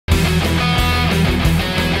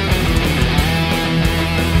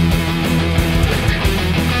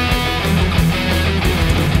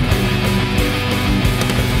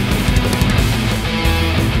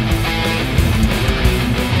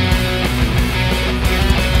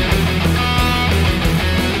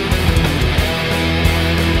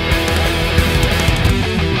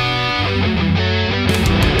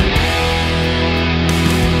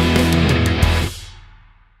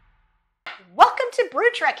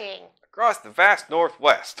King. Across the vast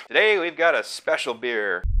Northwest. Today we've got a special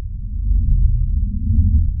beer.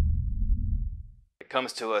 It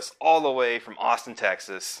comes to us all the way from Austin,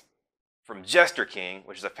 Texas, from Jester King,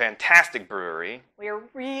 which is a fantastic brewery. We are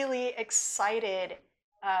really excited.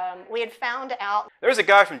 We had found out... There's a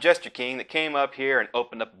guy from Jester King that came up here and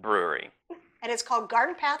opened up a brewery. And it's called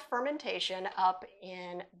Garden Path Fermentation up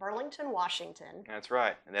in Burlington, Washington. That's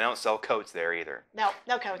right. And they don't sell coats there either. No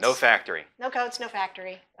coats. No factory. No coats, no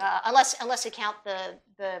factory. Unless you count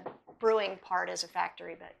the brewing part as a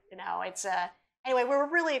factory. But, you know, it's... Anyway, we were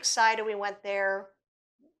really excited. We went there.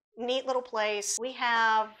 Neat little place. We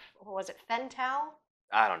have, what was it, Fen Tao?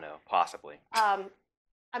 I don't know. Possibly.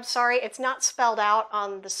 I'm sorry, it's not spelled out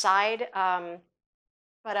on the side.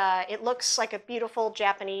 But it looks like a beautiful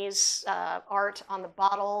Japanese art on the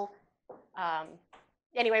bottle.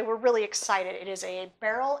 Anyway, we're really excited. It is a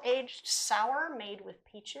barrel-aged sour made with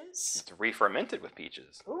peaches. It's re-fermented with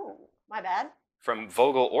peaches. Ooh, my bad. From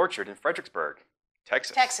Vogel Orchard in Fredericksburg,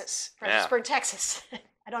 Texas. Fredericksburg, yeah. Texas.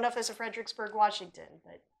 I don't know if there's a Fredericksburg, Washington,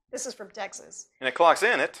 but this is from Texas. And it clocks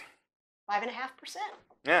in at 5.5%.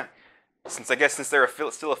 Yeah. Since they're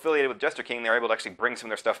still affiliated with Jester King, they're able to actually bring some of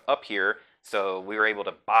their stuff up here. So we were able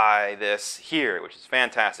to buy this here, which is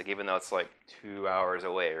fantastic, even though it's like 2 hours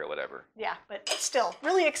away or whatever. Yeah, but still,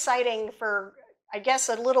 really exciting for, I guess,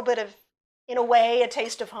 a little bit of, in a way, a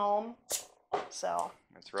taste of home. So.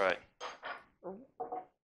 That's right.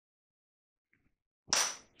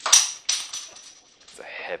 It's a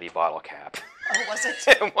heavy bottle cap. Oh, was it?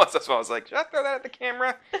 It was. That's why I was like, should I throw that at the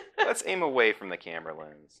camera? Let's aim away from the camera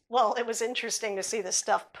lens. Well, it was interesting to see the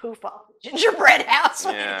stuff poof off the gingerbread house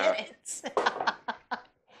when Yeah. we did it.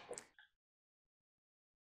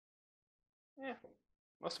 Yeah.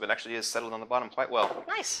 Most of it actually is settled on the bottom quite well.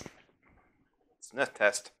 Nice. Sniff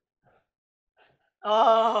test.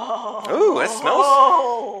 Oh. Ooh, it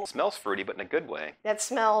smells fruity, but in a good way. That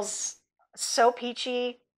smells so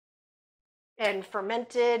peachy and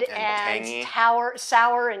fermented and tangy.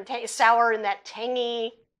 Sour and that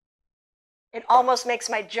tangy. It almost makes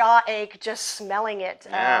my jaw ache just smelling it.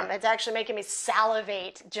 Yeah. It's actually making me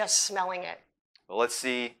salivate just smelling it. Well, let's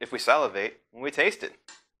see if we salivate when we taste it.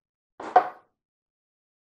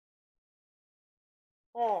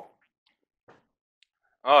 Oh,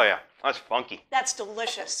 Oh yeah, that's funky. that's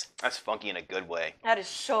delicious. That's funky in a good way. That is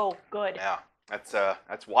so good. Yeah, that's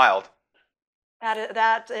wild.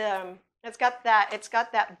 It's got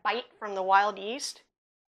that bite from the wild yeast.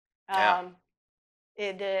 Yeah.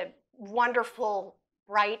 The wonderful,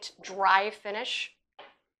 bright, dry finish.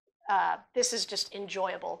 This is just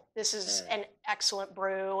enjoyable. This is an excellent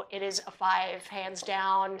brew. It is a 5, hands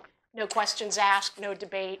down. No questions asked, no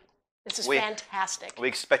debate. This is fantastic. We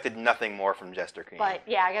expected nothing more from Jester King. But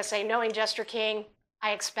yeah, I gotta say, knowing Jester King,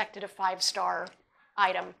 I expected a 5-star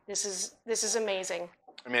item. This is amazing.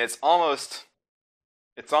 I mean, it's almost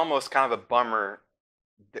kind of a bummer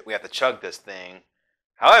that we have to chug this thing.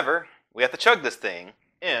 However, we have to chug this thing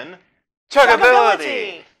in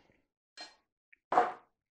chuggability.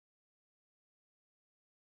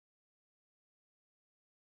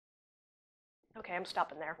 Okay, I'm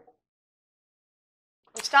stopping there.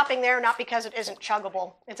 I'm stopping there not because it isn't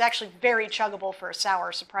chuggable. It's actually very chuggable for a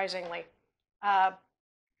sour, surprisingly. I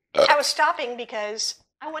was stopping because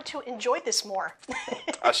I want to enjoy this more.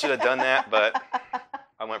 I should have done that, but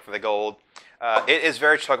I went for the gold. It is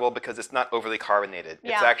very chuggable because it's not overly carbonated.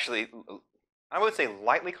 Yeah. It's actually, I would say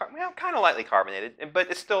lightly carbonated. Well, kind of lightly carbonated,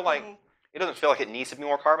 but it's still like, it doesn't feel like it needs to be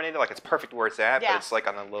more carbonated. Like it's perfect where it's at, but it's like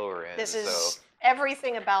on the lower end. This is,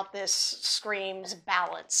 everything about this screams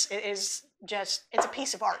balance. It is just, it's a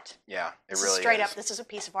piece of art. Yeah, it This really is straight is. up, this is a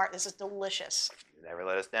piece of art. This is delicious. You never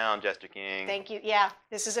let us down, Jester King. Thank you. Yeah,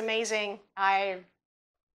 this is amazing.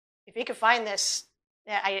 If you could find this,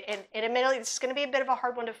 admittedly, this is going to be a bit of a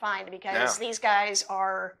hard one to find because these guys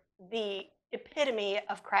are the epitome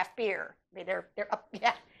of craft beer. I mean, they're up,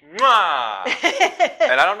 yeah. Mwah!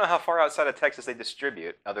 And I don't know how far outside of Texas they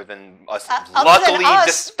distribute, other than us luckily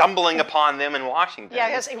just stumbling upon them in Washington. Yeah, I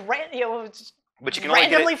guess but you can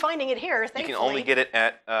randomly finding it here. Thankfully. You can only get it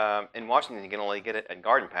at in Washington. You can only get it at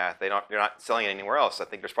Garden Path. They're not selling it anywhere else. I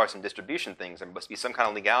think there's probably some distribution things. There must be some kind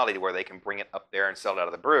of legality to where they can bring it up there and sell it out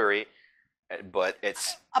of the brewery. But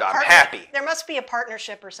I'm happy. There must be a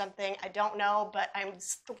partnership or something. I don't know, but I'm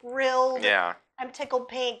thrilled. Yeah. I'm tickled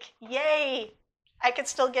pink. Yay! I could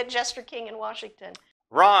still get Jester King in Washington.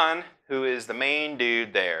 Ron, who is the main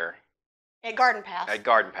dude there at Garden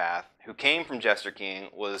Path, who came from Jester King,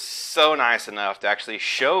 was so nice enough to actually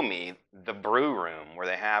show me the brew room where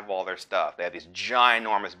they have all their stuff. They have these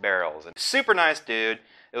ginormous barrels. And super nice dude.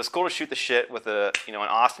 It was cool to shoot the shit with an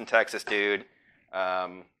Austin, Texas dude.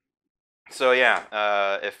 So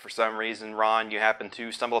yeah, if for some reason, Ron, you happen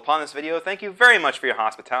to stumble upon this video, thank you very much for your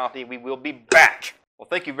hospitality. We will be back. Well,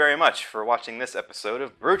 thank you very much for watching this episode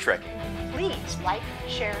of Brew Trekking. Please like,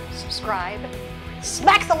 share, subscribe,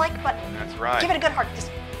 smack the like button. That's right. Give it a good heart. Just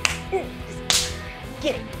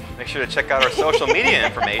get it. Make sure to check out our social media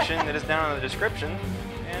information that is down in the description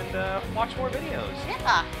and watch more videos.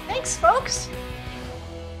 Yeah. Thanks, folks.